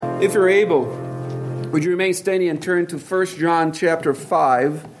If you're able, would you remain standing and turn to 1 John chapter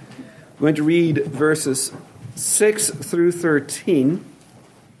 5. I'm going to read verses 6 through 13.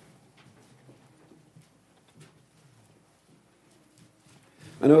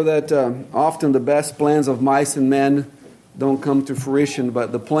 I know that often the best plans of mice and men don't come to fruition,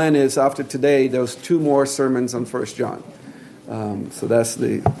 but the plan is after today, there's 2 more sermons on 1 John. So that's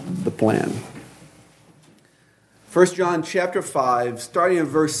the plan. 1 John chapter 5, starting in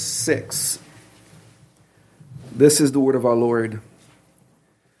verse 6. This is the word of our Lord.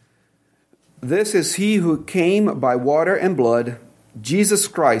 This is he who came by water and blood, Jesus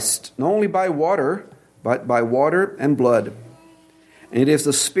Christ, not only by water, but by water and blood. And it is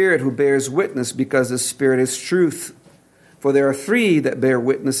the Spirit who bears witness, because the Spirit is truth. For there are 3 that bear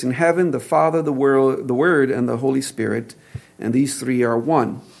witness in heaven, the Father, the Word, and the Holy Spirit, and these 3 are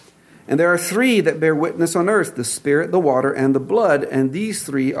one. And there are 3 that bear witness on earth, the Spirit, the water, and the blood, and these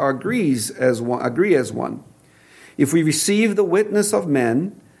 3 agree as one. If we receive the witness of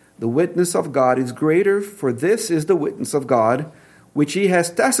men, the witness of God is greater, for this is the witness of God, which he has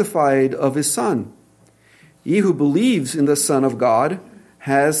testified of his Son. He who believes in the Son of God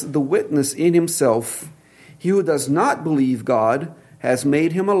has the witness in himself. He who does not believe God has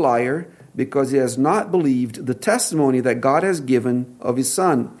made him a liar, because he has not believed the testimony that God has given of his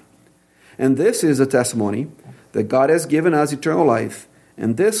Son. And this is a testimony, that God has given us eternal life,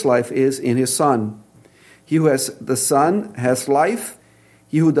 and this life is in his Son. He who has the Son has life.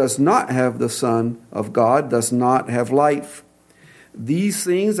 He who does not have the Son of God does not have life. These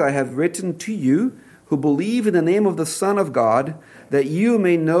things I have written to you, who believe in the name of the Son of God, that you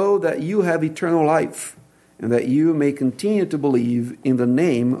may know that you have eternal life, and that you may continue to believe in the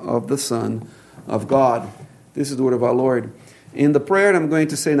name of the Son of God. This is the word of our Lord. In the prayer I'm going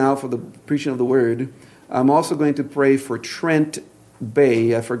to say now for the preaching of the word, I'm also going to pray for Trent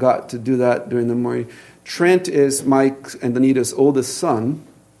Bay. I forgot to do that during the morning. Trent is Mike and Anita's oldest son,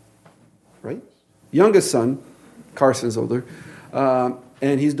 right? Youngest son. Carson's older.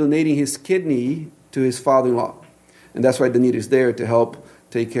 And he's donating his kidney to his father-in-law. And that's why Danita is there, to help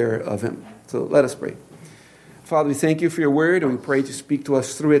take care of him. So let us pray. Father, we thank you for your word, and we pray to speak to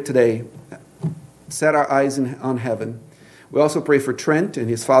us through it today. Set our eyes on heaven. We also pray for Trent and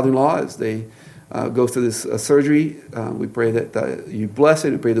his father-in-law as they go through this surgery. We pray that you bless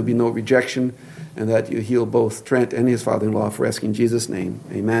it. We pray there will be no rejection, and that you heal both Trent and his father-in-law, for asking in Jesus' name.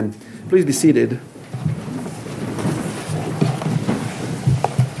 Amen. Please be seated.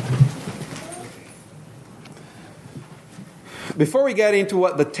 Before we get into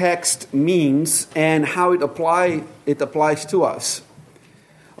what the text means and how it applies to us,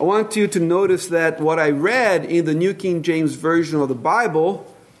 I want you to notice that what I read in the New King James Version of the Bible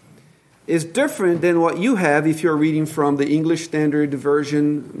is different than what you have if you're reading from the English Standard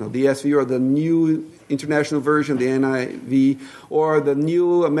Version, the ESV, or the New International Version, the NIV, or the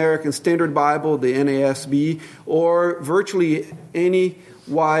New American Standard Bible, the NASB, or virtually any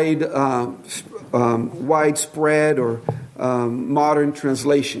widespread or modern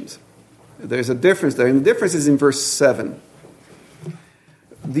translations. There's a difference there, and the difference is in verse 7.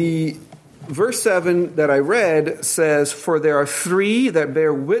 The verse 7 that I read says, "For there are 3 that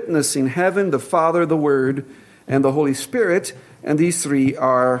bear witness in heaven, the Father, the Word, and the Holy Spirit, and these 3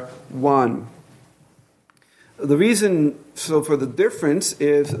 are one." The reason for the difference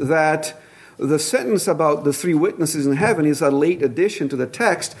is that the sentence about the 3 witnesses in heaven is a late addition to the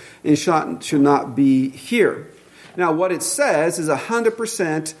text and should not be here. Now, what it says is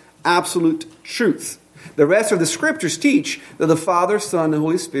 100% absolute truth. The rest of the scriptures teach that the Father, Son, and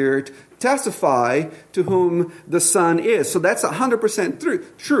Holy Spirit testify to whom the Son is. So that's 100%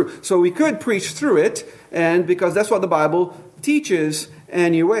 true. So we could preach through it, and because that's what the Bible teaches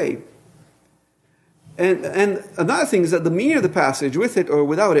anyway. And another thing is that the meaning of the passage, with it or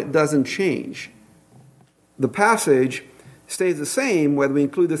without it, doesn't change. The passage stays the same whether we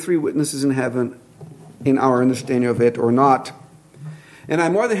include the 3 witnesses in heaven in our understanding of it or not. And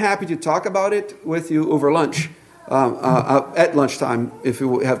I'm more than happy to talk about it with you over lunch, at lunchtime, if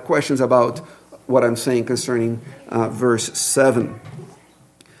you have questions about what I'm saying concerning verse 7.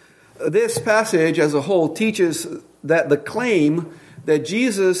 This passage as a whole teaches that the claim that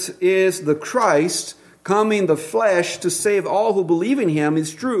Jesus is the Christ, come in the flesh to save all who believe in him,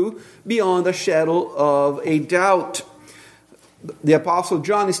 is true beyond a shadow of a doubt. The Apostle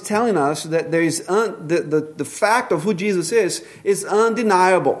John is telling us that there is the fact of who Jesus is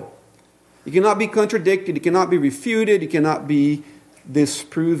undeniable. It cannot be contradicted. It cannot be refuted. It cannot be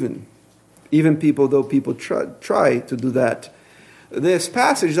disproven. Even though people try to do that. This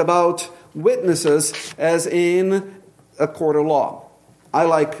passage is about witnesses as in a court of law. I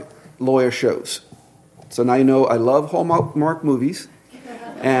like lawyer shows. So now you know I love Hallmark movies,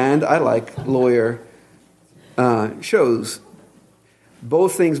 and I like lawyer shows.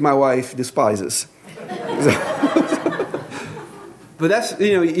 Both things my wife despises. But that's,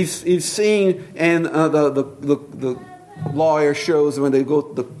 you've seen in the lawyer shows when they go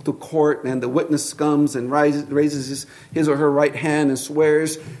to court and the witness comes and raises his or her right hand and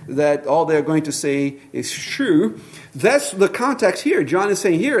swears that all they're going to say is true. That's the context here. John is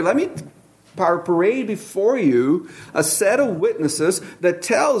saying here, let me parade before you a set of witnesses that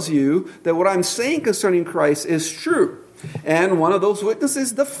tells you that what I'm saying concerning Christ is true. And one of those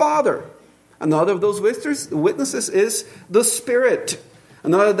witnesses is the Father. Another of those witnesses is the Spirit.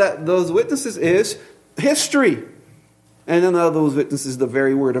 Another of those witnesses is history. And another of those witnesses is the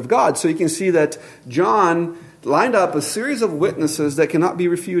very Word of God. So you can see that John lined up a series of witnesses that cannot be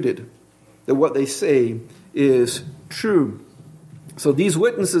refuted. That what they say is true. So these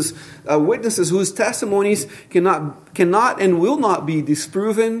witnesses are witnesses whose testimonies cannot and will not be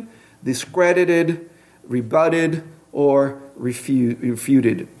disproven, discredited, rebutted, or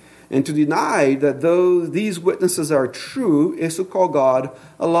refuted. And to deny that these witnesses are true is to call God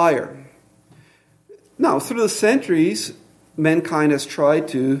a liar. Now, through the centuries, mankind has tried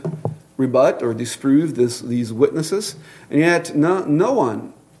to rebut or disprove these witnesses, and yet no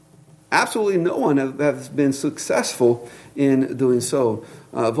one, absolutely no one, has been successful in doing so.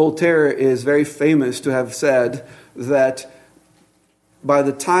 Voltaire is very famous to have said that by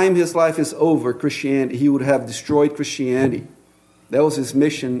the time his life is over, Christianity, he would have destroyed Christianity. That was his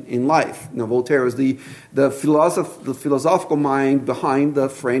mission in life. Now, Voltaire was the philosophical mind behind the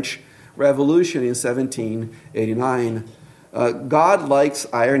French Revolution in 1789. God likes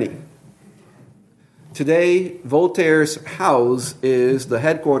irony. Today, Voltaire's house is the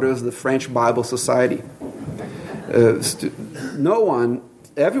headquarters of the French Bible Society. Everyone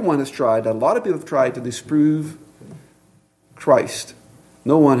has tried, a lot of people have tried to disprove Christ.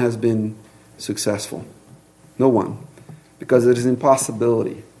 No one has been successful. No one. Because it is an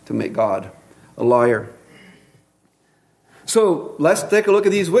impossibility to make God a liar. So let's take a look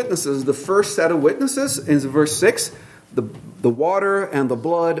at these witnesses. The first set of witnesses is verse 6. The water and the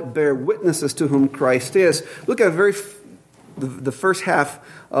blood bear witnesses to whom Christ is. Look at the first half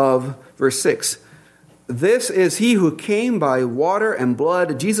of verse 6. This is he who came by water and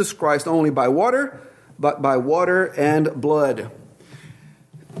blood, Jesus Christ, only by water, but by water and blood.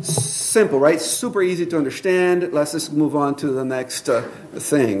 Simple, right? Super easy to understand. Let's just move on to the next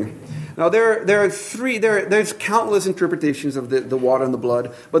thing. Now, there's countless interpretations of the water and the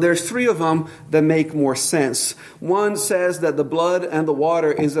blood, but there's three of them that make more sense. One says that the blood and the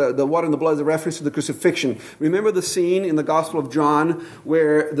water and the blood is a reference to the crucifixion. Remember the scene in the Gospel of John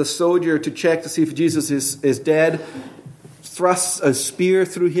where the soldier, to check to see if Jesus is dead, thrusts a spear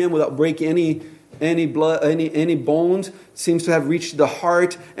through him without breaking any bones, seems to have reached the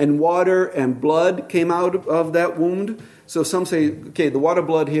heart, and water and blood came out of that wound. So some say, okay, the water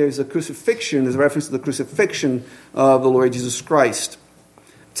blood here is a crucifixion, is a reference to the crucifixion of the Lord Jesus Christ.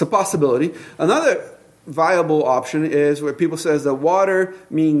 It's a possibility. Another viable option is where people says that water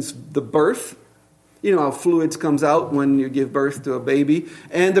means the birth. You know how fluids comes out when you give birth to a baby,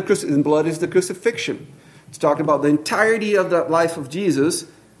 and blood is the crucifixion. It's talking about the entirety of the life of Jesus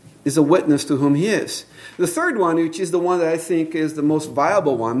is a witness to whom he is. The third one, which is the one that I think is the most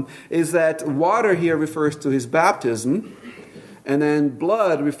viable one, is that water here refers to his baptism, and then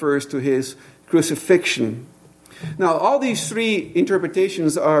blood refers to his crucifixion. Now, all these three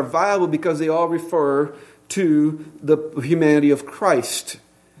interpretations are viable because they all refer to the humanity of Christ.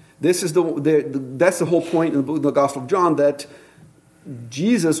 This is that's the whole point in the Gospel of John, that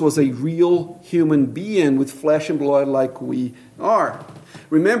Jesus was a real human being with flesh and blood like we are.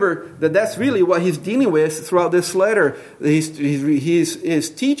 Remember that that's really what he's dealing with throughout this letter. He's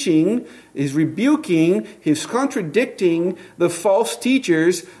teaching, he's rebuking, he's contradicting the false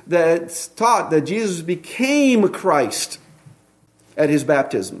teachers that taught that Jesus became Christ at his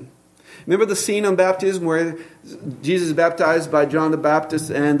baptism. Remember the scene on baptism where Jesus is baptized by John the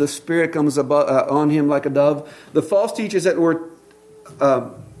Baptist and the Spirit comes on him like a dove? The false teachers that were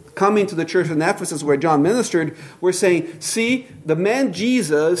coming to the church in Ephesus where John ministered were saying, see, the man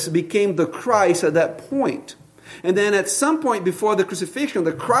Jesus became the Christ at that point. And then at some point before the crucifixion,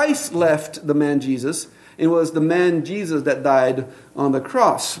 the Christ left the man Jesus. It was the man Jesus that died on the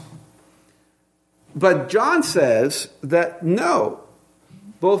cross. But John says that no,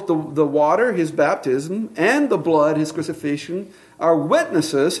 Both the water, his baptism, and the blood, his crucifixion, are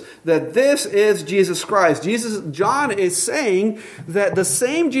witnesses that this is Jesus Christ. John is saying that the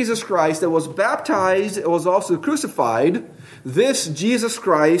same Jesus Christ that was baptized was also crucified. This Jesus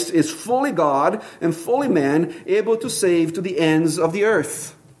Christ is fully God and fully man, able to save to the ends of the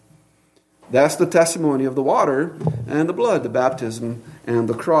earth. That's the testimony of the water and the blood, the baptism and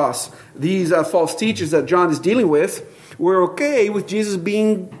the cross. These false teachers that John is dealing with were okay with Jesus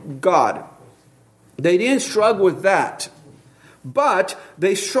being God. They didn't struggle with that. But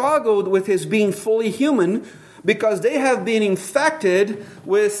they struggled with his being fully human because they have been infected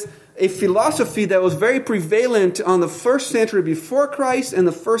with a philosophy that was very prevalent on the first century before Christ and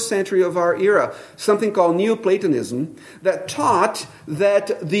the first century of our era. Something called Neoplatonism that taught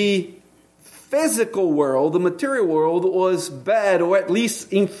that the physical world, the material world, was bad or at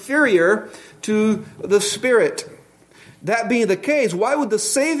least inferior to the spirit. That being the case, why would the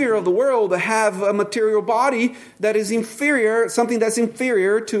Savior of the world have a material body that is inferior, something that's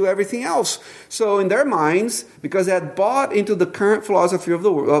inferior to everything else? So in their minds, because they had bought into the current philosophy of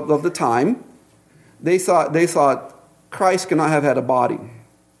the time, they thought Christ cannot have had a body.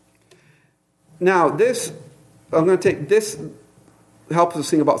 Now, this helps us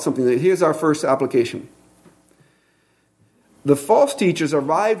think about something. Here's our first application. The false teachers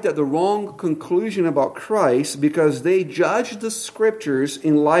arrived at the wrong conclusion about Christ because they judged the scriptures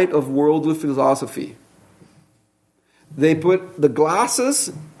in light of worldly philosophy. They put the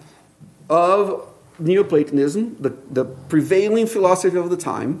glasses of Neoplatonism, the prevailing philosophy of the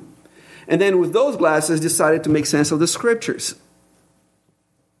time, and then with those glasses decided to make sense of the scriptures.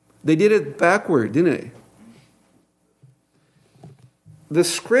 They did it backward, didn't they? The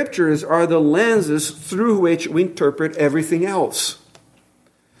scriptures are the lenses through which we interpret everything else.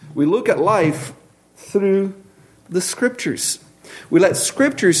 We look at life through the scriptures. We let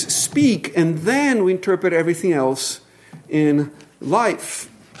scriptures speak, and then we interpret everything else in life.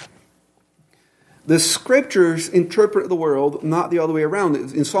 The scriptures interpret the world, not the other way around.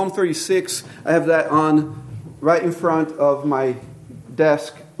 In Psalm 36, I have that on right in front of my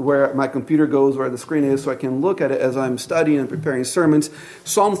desk where my computer goes, where the screen is, so I can look at it as I'm studying and preparing sermons.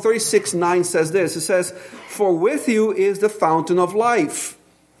 Psalm 36:9 says this. It says, "For with you is the fountain of life."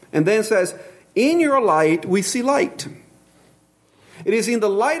 And then it says, "In your light we see light." It is in the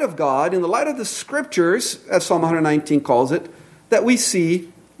light of God, in the light of the scriptures, as Psalm 119 calls it, that we see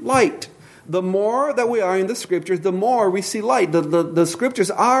light. The more that we are in the scriptures, the more we see light. The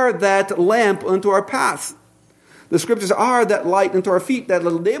scriptures are that lamp unto our path. The scriptures are that light unto our feet that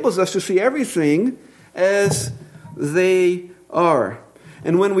enables us to see everything as they are.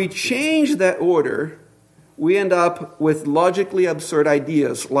 And when we change that order, we end up with logically absurd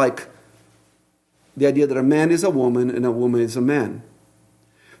ideas like the idea that a man is a woman and a woman is a man.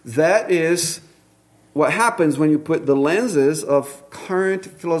 That is what happens when you put the lenses of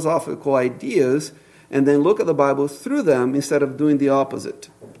current philosophical ideas and then look at the Bible through them instead of doing the opposite,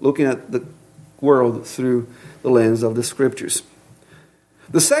 looking at the world through the lens of the scriptures.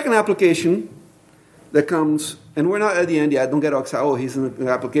 The second application that comes, and we're not at the end yet, don't get all excited, oh, he's in the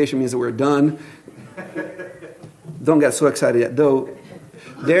application, means that we're done. Don't get so excited yet, though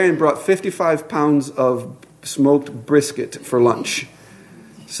Darren brought 55 pounds of smoked brisket for lunch.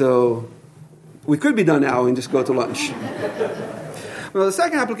 So we could be done now and just go to lunch. Well, the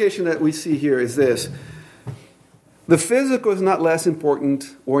second application that we see here is this. The physical is not less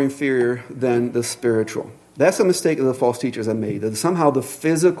important or inferior than the spiritual. That's a mistake that the false teachers have made, that somehow the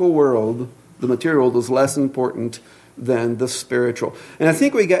physical world, the material world, is less important than the spiritual. And I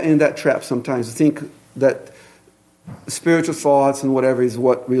think we get in that trap sometimes, to think that spiritual thoughts and whatever is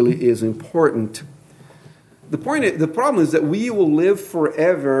what really is important. The problem is that we will live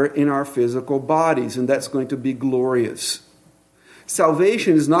forever in our physical bodies, and that's going to be glorious.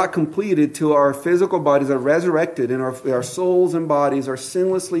 Salvation is not completed till our physical bodies are resurrected and our souls and bodies are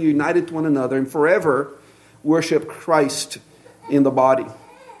sinlessly united to one another and forever worship Christ in the body.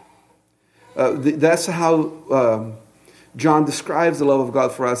 That's how John describes the love of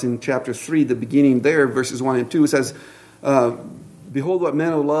God for us in chapter 3, the beginning there, verses 1 and 2. It says, Behold what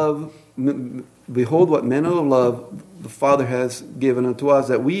manner of love the Father has given unto us,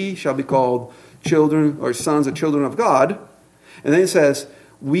 that we shall be called children or sons or children of God. And then it says,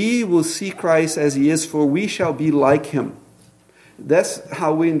 we will see Christ as he is, for we shall be like him. That's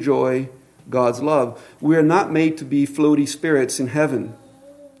how we enjoy God's love. We are not made to be floaty spirits in heaven.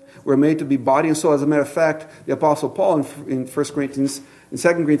 We're made to be body and soul. As a matter of fact, the Apostle Paul in 2 Corinthians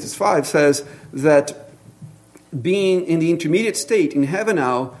 5 says that being in the intermediate state in heaven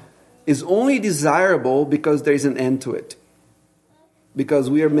now is only desirable because there's an end to it. because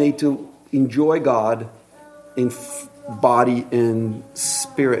we are made to enjoy God in body and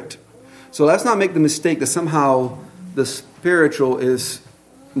spirit. So let's not make the mistake that somehow the spiritual is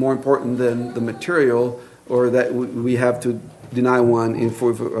more important than the material, or that we have to deny one in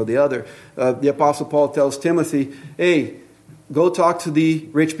favor of the other. The Apostle Paul tells Timothy, hey, go talk to the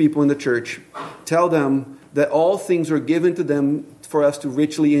rich people in the church. Tell them that all things are given to them for us to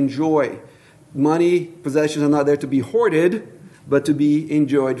richly enjoy. Money, possessions are not there to be hoarded, but to be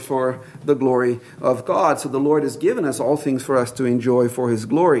enjoyed for the glory of God. So the Lord has given us all things for us to enjoy for His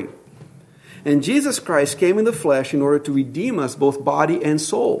glory. And Jesus Christ came in the flesh in order to redeem us, both body and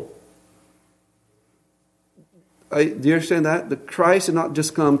soul. Do you understand that? The Christ did not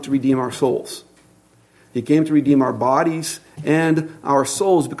just come to redeem our souls. He came to redeem our bodies and our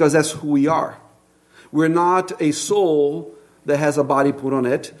souls, because that's who we are. We're not a soul that has a body put on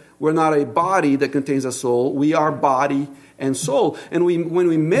it. We're not a body that contains a soul. We are body and soul. And when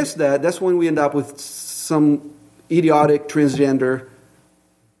we miss that, that's when we end up with some idiotic transgender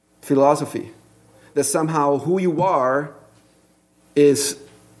philosophy. That somehow who you are is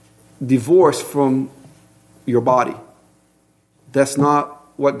divorced from your body. That's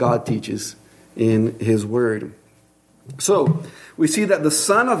not what God teaches in His Word. So, we see that the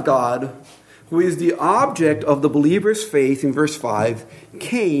Son of God, who is the object of the believer's faith in verse 5,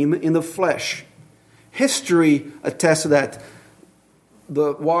 came in the flesh. History attests to that.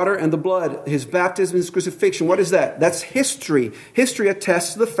 The water and the blood, His baptism, His crucifixion, what is that? That's history. History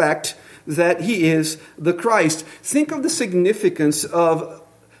attests to the fact that He is the Christ. Think of the significance of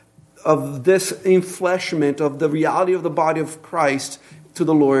this enfleshment, of the reality of the body of Christ to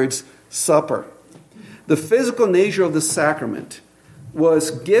the Lord's Supper. The physical nature of the sacrament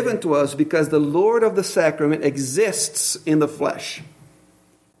was given to us because the Lord of the sacrament exists in the flesh.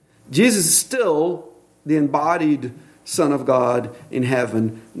 Jesus is still the embodied Son of God in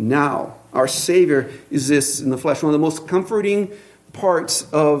heaven now. Our Savior exists in the flesh. One of the most comforting parts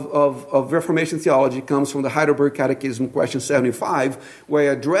of Reformation theology comes from the Heidelberg Catechism, question 75,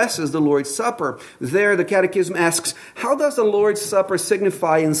 where it addresses the Lord's Supper. There, the Catechism asks, how does the Lord's Supper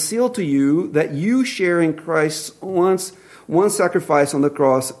signify and seal to you that you share in Christ's one sacrifice on the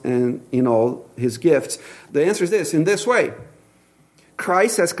cross and in all His gifts? The answer is this, in this way.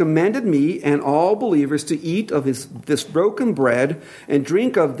 Christ has commanded me and all believers to eat of this broken bread and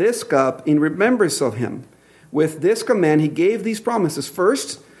drink of this cup in remembrance of Him. With this command, He gave these promises.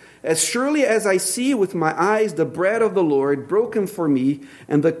 First, as surely as I see with my eyes the bread of the Lord broken for me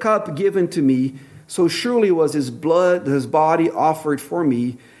and the cup given to me, so surely was His body offered for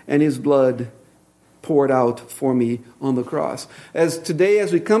me and His blood poured out for me on the cross. As today,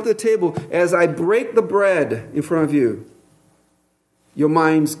 as we come to the table, as I break the bread in front of you, your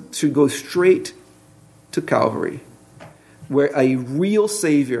minds should go straight to Calvary, where a real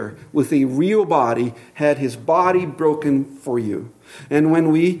Savior with a real body had His body broken for you. And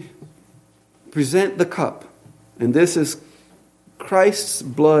when we present the cup, and this is Christ's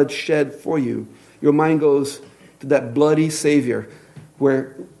blood shed for you, your mind goes to that bloody Savior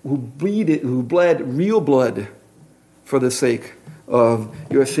who bled real blood for the sake of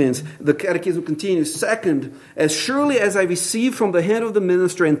your sins. The Catechism continues, second, as surely as I receive from the hand of the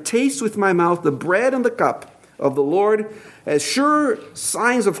minister and taste with my mouth the bread and the cup of the Lord, as sure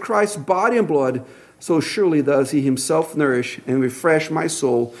signs of Christ's body and blood, so surely does He Himself nourish and refresh my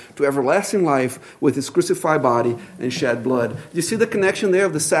soul to everlasting life with His crucified body and shed blood. Do you see the connection there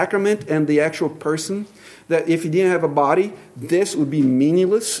of the sacrament and the actual person? That if He didn't have a body, this would be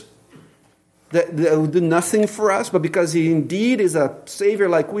meaningless. That would do nothing for us, but because He indeed is a Savior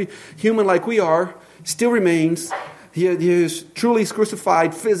human like we are, still remains. He is truly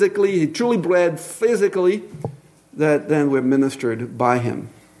crucified physically, He truly bled physically, that then we're ministered by Him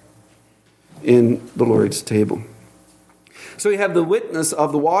in the Lord's table. So you have the witness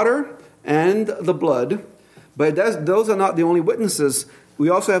of the water and the blood, but those are not the only witnesses. We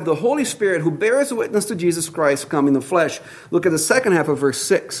also have the Holy Spirit who bears witness to Jesus Christ come in the flesh. Look at the second half of verse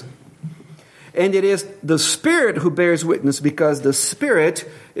 6. And it is the Spirit who bears witness, because the Spirit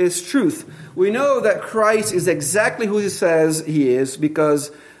is truth. We know that Christ is exactly who He says He is,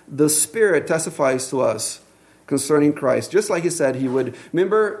 because the Spirit testifies to us concerning Christ, just like He said He would.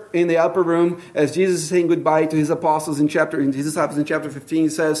 Remember in the upper room, as Jesus is saying goodbye to His apostles in chapter 15, He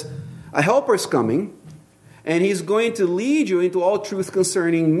says, a helper is coming, and He's going to lead you into all truth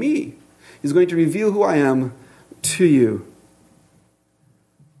concerning me. He's going to reveal who I am to you.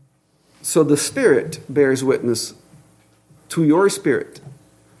 So the Spirit bears witness to your spirit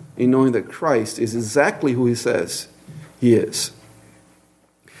in knowing that Christ is exactly who He says He is.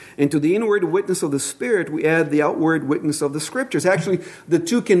 And to the inward witness of the Spirit, we add the outward witness of the Scriptures. Actually, the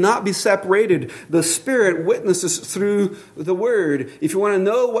two cannot be separated. The Spirit witnesses through the Word. If you want to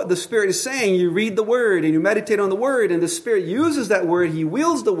know what the Spirit is saying, you read the Word and you meditate on the Word, and the Spirit uses that Word. He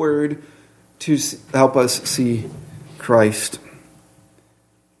wields the Word to help us see Christ.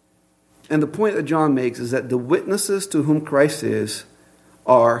 And the point that John makes is that the witnesses to whom Christ is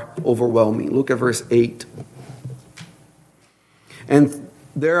are overwhelming. Look at verse 8. And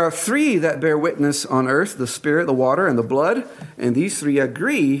there are three that bear witness on earth, the Spirit, the water, and the blood, and these three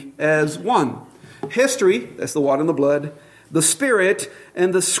agree as one. History, that's the water and the blood, the Spirit,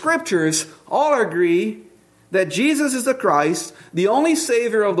 and the Scriptures all agree that Jesus is the Christ, the only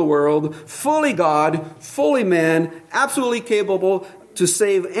Savior of the world, fully God, fully man, absolutely capable to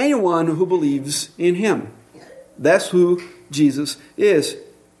save anyone who believes in Him. That's who Jesus is.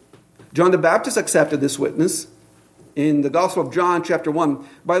 John the Baptist accepted this witness in the Gospel of John, chapter 1.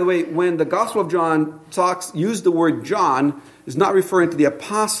 By the way, when the Gospel of John use the word John, is not referring to the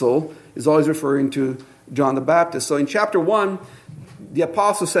apostle, is always referring to John the Baptist. So in chapter 1, the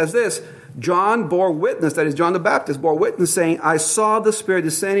apostle says this, John bore witness, that is John the Baptist, bore witness saying, I saw the Spirit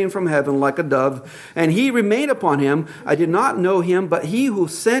descending from heaven like a dove, and He remained upon Him. I did not know Him, but He who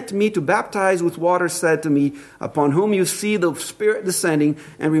sent me to baptize with water said to me, upon whom you see the Spirit descending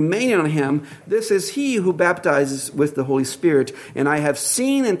and remaining on Him, this is He who baptizes with the Holy Spirit. And I have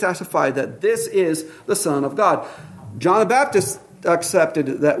seen and testified that this is the Son of God. John the Baptist accepted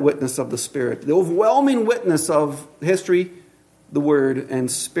that witness of the Spirit, the overwhelming witness of history, the Word,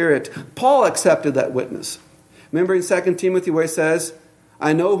 and Spirit. Paul accepted that witness. Remember in 2 Timothy where it says,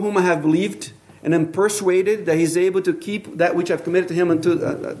 I know whom I have believed, and am persuaded that He's able to keep that which I've committed to Him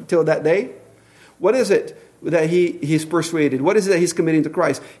until that day. What is it that he's persuaded? What is it that he's committing to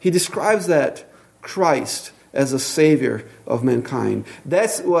Christ? He describes that Christ as a Savior of mankind.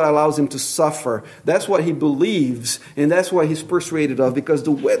 That's what allows him to suffer. That's what he believes, and that's what he's persuaded of, because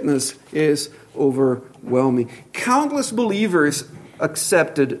the witness is overwhelming. Countless believers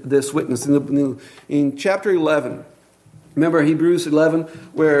accepted this witness. In chapter 11, remember Hebrews 11,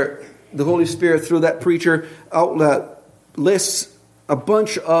 where the Holy Spirit, through that preacher, lists a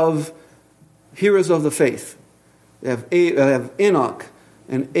bunch of heroes of the faith. They have Enoch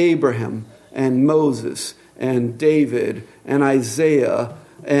and Abraham and Moses and David and Isaiah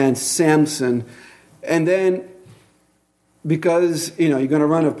and Samson. And then, because you're going to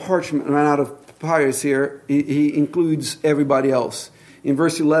run out of papyrus here, he includes everybody else. In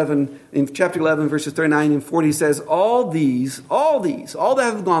chapter 11, verses 39 and 40, he says, all that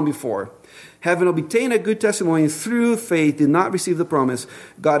have gone before, having obtained a good testimony through faith, did not receive the promise.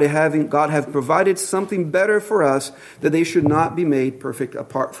 God have provided something better for us, that they should not be made perfect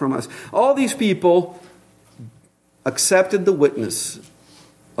apart from us. All these people accepted the witness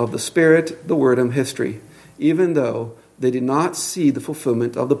of the Spirit, the Word, and history, even though they did not see the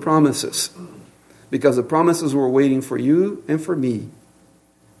fulfillment of the promises, because the promises were waiting for you and for me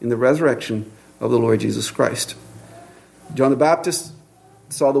in the resurrection of the Lord Jesus Christ. John the Baptist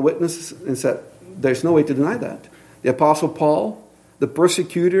saw the witness and said, there's no way to deny that. The Apostle Paul, the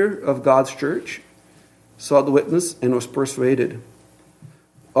persecutor of God's church, saw the witness and was persuaded.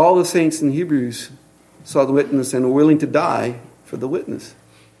 All the saints in Hebrews saw the witness and were willing to die for the witness.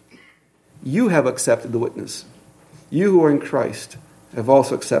 You have accepted the witness. You who are in Christ have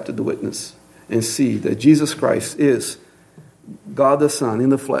also accepted the witness and see that Jesus Christ is God the Son in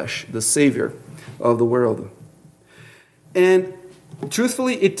the flesh, the Savior of the world. And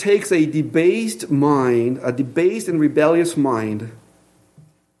truthfully, it takes a debased and rebellious mind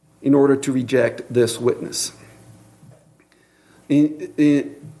in order to reject this witness.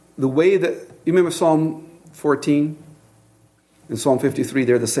 In the way that, you remember Psalm 14 and Psalm 53,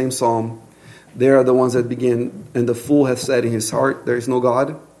 they're the same psalm. They are the ones that begin, and the fool hath said in his heart, there is no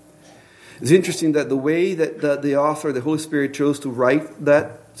God. It's interesting that the way that the author, the Holy Spirit, chose to write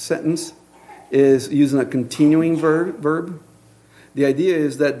that sentence is using a continuing verb. The idea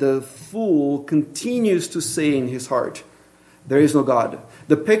is that the fool continues to say in his heart, there is no God.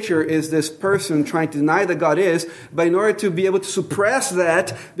 The picture is this person trying to deny that God is, but in order to be able to suppress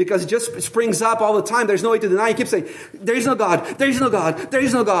that, because it just springs up all the time, there's no way to deny. He keeps saying, there is no God, there is no God, there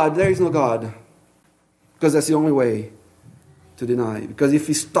is no God, there is no God. Because that's the only way to deny. Because if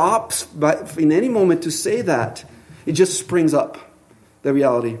he stops in any moment to say that, it just springs up the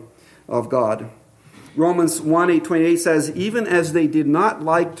reality of God. Romans 1:28 says, even as they did not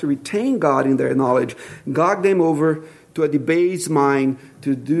like to retain God in their knowledge, God gave them over to a debased mind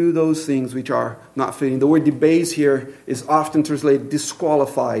to do those things which are not fitting. The word debased here is often translated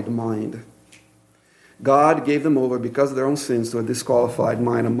disqualified mind. God gave them over because of their own sins to a disqualified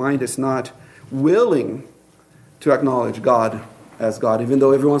mind, a mind that's not willing to acknowledge God as God, even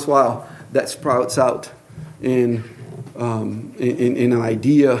though every once in a while that sprouts out in an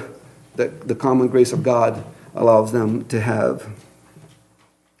idea that the common grace of God allows them to have.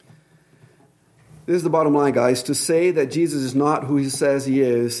 This is the bottom line, guys. To say that Jesus is not who he says he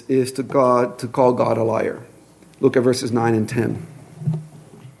is to call God a liar. Look at verses 9 and 10.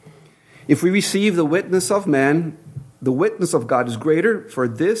 If we receive the witness of man, the witness of God is greater, for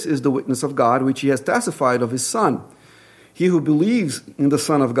this is the witness of God which he has testified of his Son. He who believes in the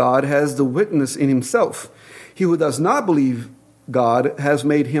Son of God has the witness in himself. He who does not believe God has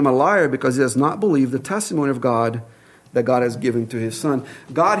made him a liar, because he does not believe the testimony of God that God has given to his Son.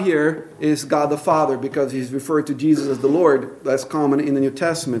 God here is God the Father, because he's referred to Jesus as the Lord. That's common in the New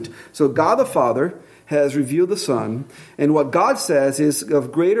Testament. So God the Father has revealed the Son, and what God says is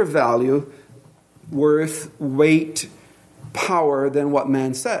of greater value, worth, weight, power than what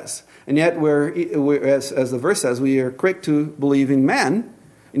man says. And yet, as the verse says, we are quick to believe in man,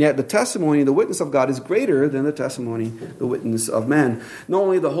 and yet the testimony, the witness of God is greater than the testimony, the witness of man. Not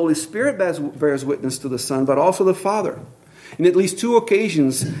only the Holy Spirit bears witness to the Son, but also the Father. In at least 2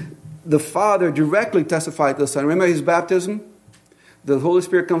 occasions, the Father directly testified to the Son. Remember his baptism? The Holy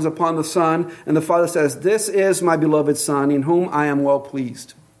Spirit comes upon the Son, and the Father says, "This is my beloved Son, in whom I am well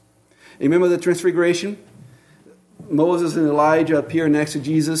pleased." You remember the transfiguration? Moses and Elijah appear next to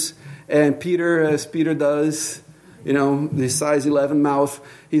Jesus, and Peter, as Peter does, the size 11 mouth,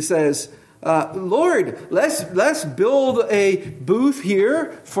 he says, "Lord, let's build a booth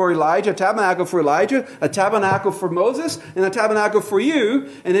here for Elijah, a tabernacle for Elijah, a tabernacle for Moses, and a tabernacle for you."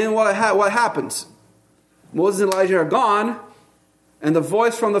 And then what happens? Moses and Elijah are gone, and the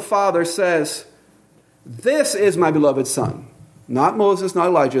voice from the Father says, "This is my beloved Son." Not Moses, not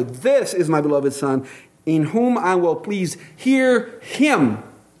Elijah. "This is my beloved Son, in whom I will please." Hear him.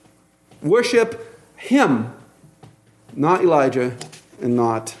 Worship him. Not Elijah and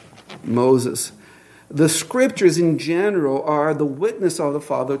not Moses. The scriptures in general are the witness of the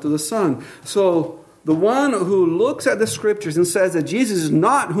Father to the Son. So the one who looks at the scriptures and says that Jesus is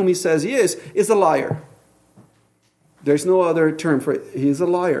not whom he says he is a liar. There's no other term for it. He is a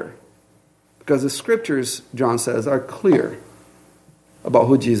liar. Because the scriptures, John says, are clear about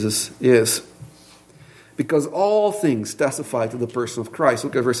who Jesus is. Because all things testify to the person of Christ.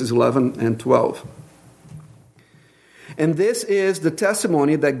 Look at verses 11 and 12. "And this is the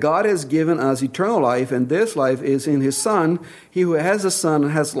testimony that God has given us eternal life, and this life is in his Son. He who has the Son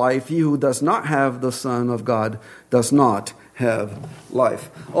has life. He who does not have the Son of God does not have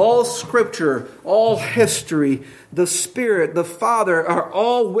life." All scripture, all history, the Spirit, the Father are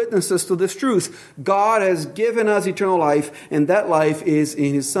all witnesses to this truth. God has given us eternal life, and that life is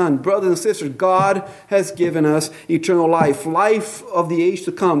in his Son. Brothers and sisters, God has given us eternal life. Life of the age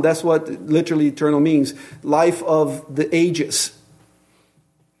to come. That's what literally eternal means. Life of the ages.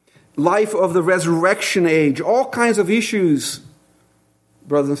 Life of the resurrection age. All kinds of issues,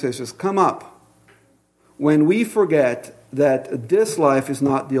 brothers and sisters, come up when we forget that this life is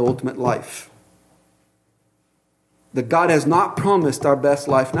not the ultimate life. That God has not promised our best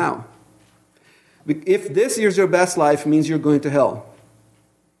life now. If this is your best life, it means you're going to hell.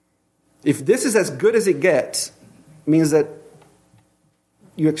 If this is as good as it gets, it means that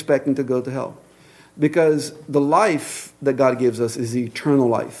you're expecting to go to hell. Because the life that God gives us is the eternal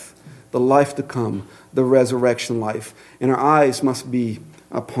life, the life to come, the resurrection life. And our eyes must be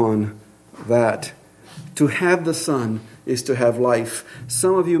upon that. To have the Son is to have life.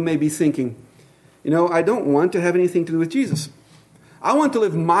 Some of you may be thinking, I don't want to have anything to do with Jesus. I want to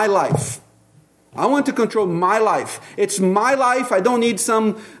live my life. I want to control my life. It's my life. I don't need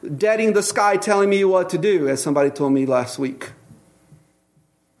some daddy in the sky telling me what to do, as somebody told me last week.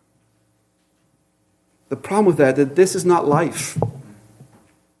 The problem with that this is not life.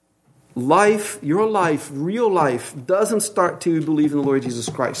 Life, your life, real life, doesn't start till you believe in the Lord Jesus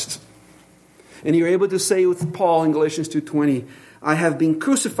Christ. And you're able to say with Paul in Galatians 2:20, "I have been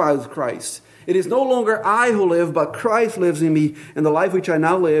crucified with Christ. It is no longer I who live, but Christ lives in me. And the life which I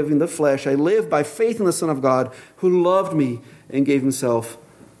now live in the flesh, I live by faith in the Son of God, who loved me and gave himself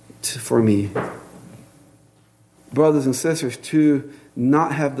for me." Brothers and sisters, to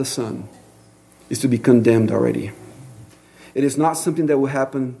not have the Son is to be condemned already. It is not something that will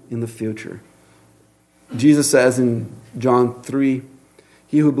happen in the future. Jesus says in John 3,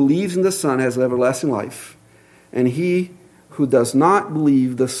 "He who believes in the Son has everlasting life, and he who does not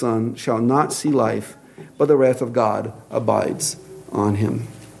believe the Son shall not see life, but the wrath of God abides on him."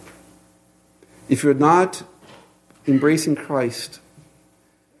 If you're not embracing Christ,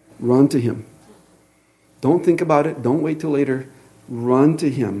 run to him. Don't think about it. Don't wait till later. Run to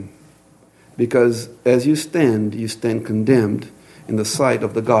him. Because as you stand condemned in the sight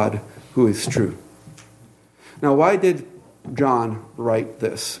of the God who is true. Now, why did John write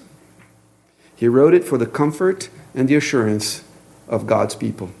this? He wrote it for the comfort and the assurance of God's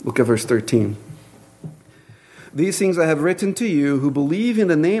people. Look at verse 13. These things I have written to you who believe in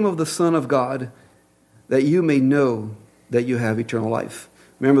the name of the Son of God, that you may know that you have eternal life.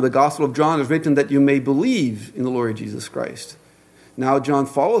 Remember, the Gospel of John is written that you may believe in the Lord Jesus Christ. Now John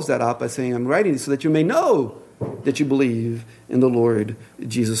follows that up by saying, I'm writing this so that you may know that you believe in the Lord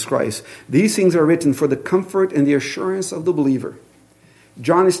Jesus Christ. These things are written for the comfort and the assurance of the believer.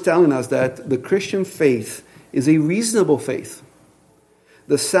 John is telling us that the Christian faith is a reasonable faith.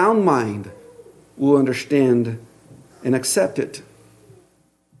 The sound mind will understand and accept it.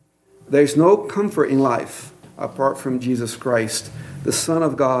 There's no comfort in life apart from Jesus Christ, the Son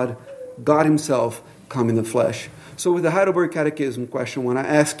of God, God himself come in the flesh. So with the Heidelberg Catechism question, when I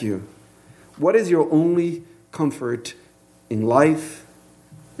ask you, what is your only comfort in life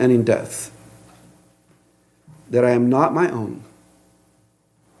and in death? That I am not my own,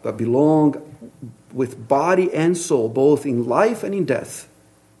 but belong with body and soul, both in life and in death,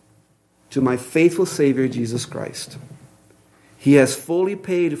 to my faithful Savior, Jesus Christ. He has fully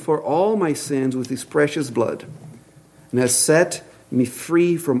paid for all my sins with his precious blood and has set me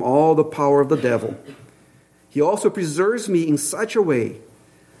free from all the power of the devil. He also preserves me in such a way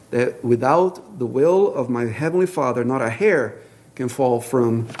that without the will of my heavenly Father, not a hair can fall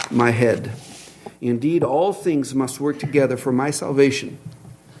from my head. Indeed, all things must work together for my salvation.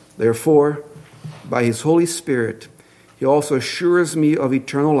 Therefore, by his Holy Spirit, he also assures me of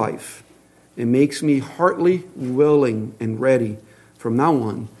eternal life and makes me heartily willing and ready from now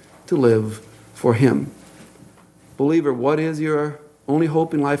on to live for him. Believer, what is your only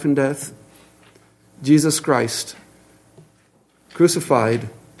hope in life and death? Jesus Christ, crucified,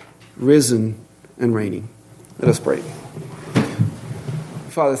 risen, and reigning. Let us pray.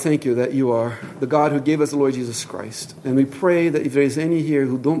 Father, thank you that you are the God who gave us the Lord Jesus Christ. And we pray that if there is any here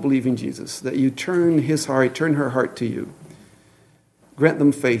who don't believe in Jesus, that you turn her heart to you. Grant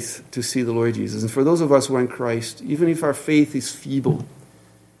them faith to see the Lord Jesus. And for those of us who are in Christ, even if our faith is feeble,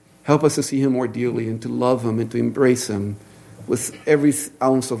 help us to see him more dearly and to love him and to embrace him with every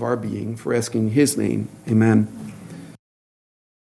ounce of our being. For asking in his name, amen.